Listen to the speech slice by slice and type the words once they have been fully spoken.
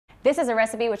This is a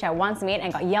recipe which I once made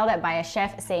and got yelled at by a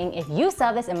chef saying, if you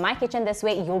serve this in my kitchen this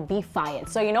way, you'll be fired.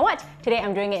 So you know what? Today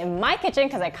I'm doing it in my kitchen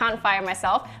because I can't fire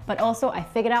myself, but also I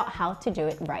figured out how to do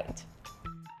it right.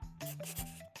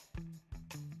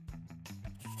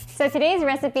 So today's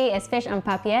recipe is fish en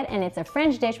papillote, and it's a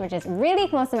French dish which is really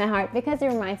close to my heart because it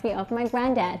reminds me of my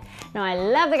granddad. Now I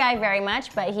love the guy very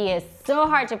much, but he is so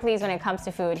hard to please when it comes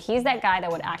to food. He's that guy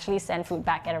that would actually send food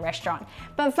back at a restaurant.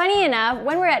 But funny enough,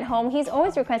 when we're at home, he's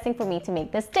always requesting for me to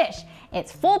make this dish.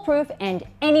 It's foolproof and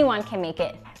anyone can make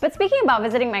it. But speaking about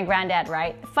visiting my granddad,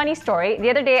 right? Funny story,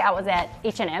 the other day I was at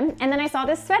H&M and then I saw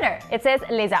this sweater. It says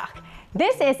Les Arcs.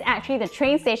 This is actually the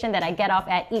train station that I get off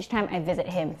at each time I visit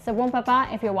him. So Bon Papa,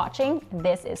 if you're watching,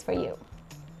 this is for you.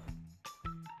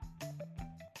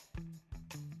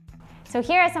 So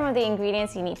here are some of the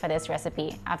ingredients you need for this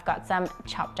recipe. I've got some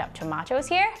chopped up tomatoes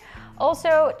here,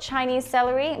 also Chinese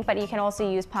celery, but you can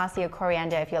also use parsley or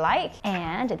coriander if you like.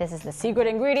 And this is the secret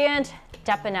ingredient,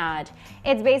 tapenade.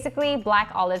 It's basically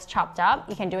black olives chopped up.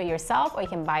 You can do it yourself or you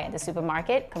can buy it at the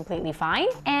supermarket, completely fine.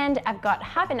 And I've got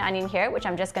half an onion here, which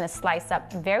I'm just gonna slice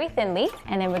up very thinly,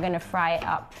 and then we're gonna fry it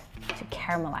up to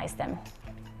caramelize them.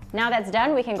 Now that's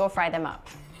done, we can go fry them up.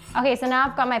 Okay, so now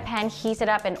I've got my pan heated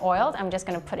up and oiled. I'm just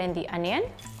gonna put in the onion.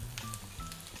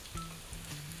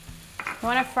 We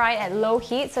wanna fry it at low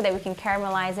heat so that we can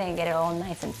caramelize it and get it all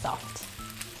nice and soft.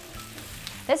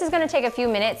 This is gonna take a few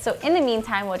minutes, so in the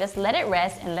meantime, we'll just let it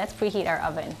rest and let's preheat our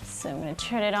oven. So I'm gonna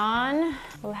turn it on.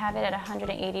 We'll have it at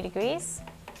 180 degrees.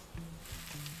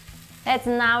 It's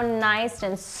now nice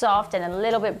and soft and a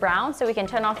little bit brown, so we can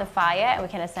turn off the fire and we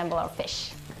can assemble our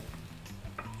fish.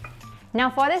 Now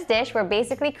for this dish, we're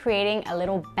basically creating a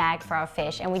little bag for our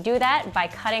fish, and we do that by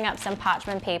cutting up some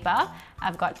parchment paper.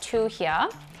 I've got 2 here,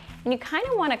 and you kind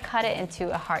of want to cut it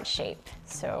into a heart shape.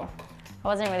 So I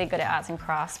wasn't really good at arts and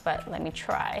crafts, but let me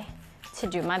try to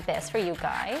do my best for you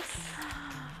guys.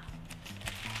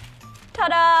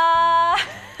 Ta-da!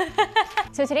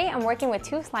 So today I'm working with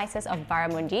 2 slices of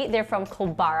barramundi. They're from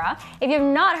Kuhlbarra. If you've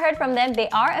not heard from them, they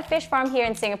are a fish farm here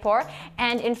in Singapore,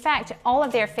 and in fact, all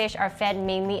of their fish are fed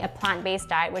mainly a plant-based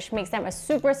diet, which makes them a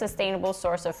super sustainable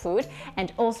source of food,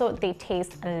 and also they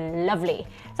taste lovely.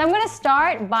 So I'm gonna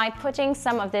start by putting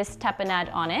some of this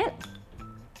tapenade on it.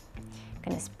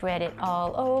 Gonna spread it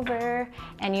all over,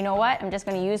 and you know what? I'm just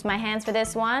gonna use my hands for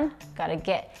this one. Gotta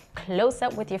get close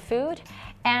up with your food.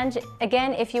 And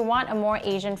again, if you want a more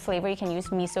Asian flavor, you can use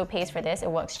miso paste for this.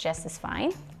 It works just as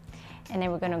fine. And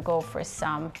then we're gonna go for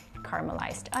some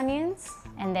caramelized onions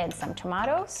and then some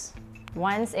tomatoes.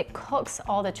 Once it cooks,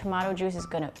 all the tomato juice is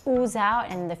gonna ooze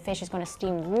out and the fish is gonna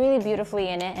steam really beautifully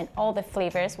in it, and all the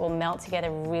flavors will melt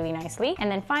together really nicely. And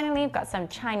then finally, we've got some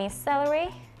Chinese celery.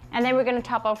 And then we're gonna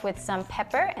top off with some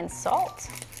pepper and salt.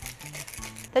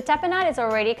 The tapenade is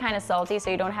already kind of salty, so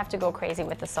you don't have to go crazy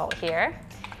with the salt here.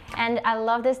 And I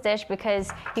love this dish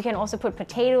because you can also put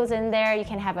potatoes in there. You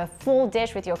can have a full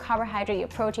dish with your carbohydrate, your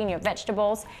protein, your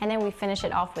vegetables. And then we finish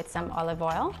it off with some olive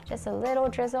oil. Just a little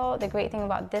drizzle. The great thing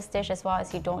about this dish as well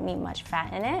is you don't need much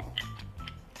fat in it.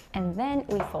 And then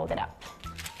we fold it up.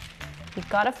 You've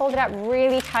got to fold it up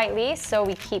really tightly so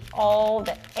we keep all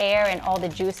the air and all the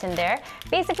juice in there.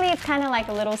 Basically, it's kind of like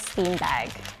a little steam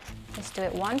bag. Just do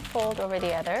it one fold over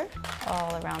the other,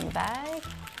 all around the bag.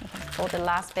 You can fold the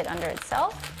last bit under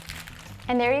itself.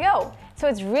 And there you go. So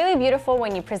it's really beautiful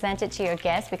when you present it to your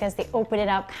guests because they open it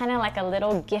up kind of like a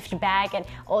little gift bag, and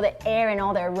all the air and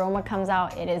all the aroma comes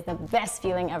out. It is the best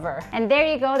feeling ever. And there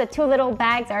you go. The 2 little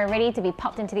bags are ready to be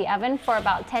popped into the oven for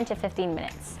about 10 to 15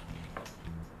 minutes.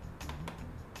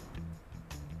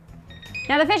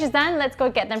 Now the fish is done, let's go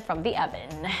get them from the oven.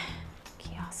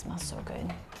 Okay, oh, it smells so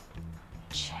good.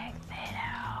 Check that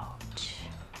out.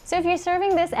 So if you're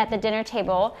serving this at the dinner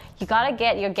table, you gotta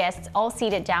get your guests all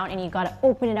seated down and you gotta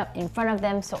open it up in front of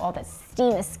them so all that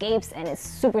steam escapes, and it's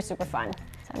super, super fun.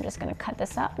 So I'm just gonna cut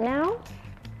this up now.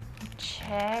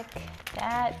 Check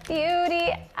that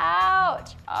beauty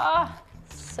out. Oh,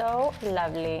 so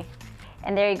lovely.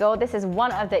 And there you go, this is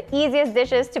one of the easiest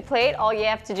dishes to plate. All you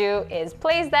have to do is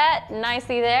place that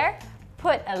nicely there,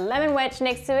 put a lemon wedge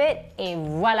next to it, et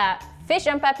voila, fish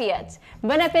en papillote.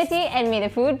 Bon appétit, and may the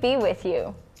food be with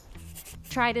you.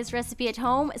 Try this recipe at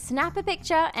home, snap a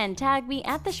picture, and tag me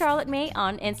at TheCharlotteMei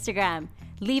on Instagram.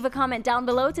 Leave a comment down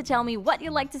below to tell me what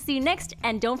you'd like to see next,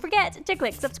 and don't forget to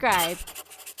click subscribe.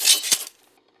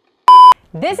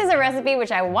 This is a recipe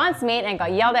which I once made and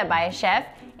got yelled at by a chef.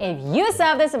 If you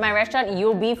serve this in my restaurant,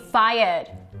 you'll be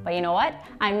fired. But you know what?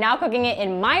 I'm now cooking it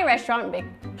in my restaurant.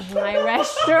 My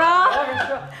restaurant?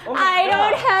 I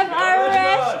don't have a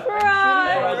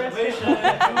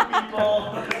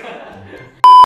restaurant.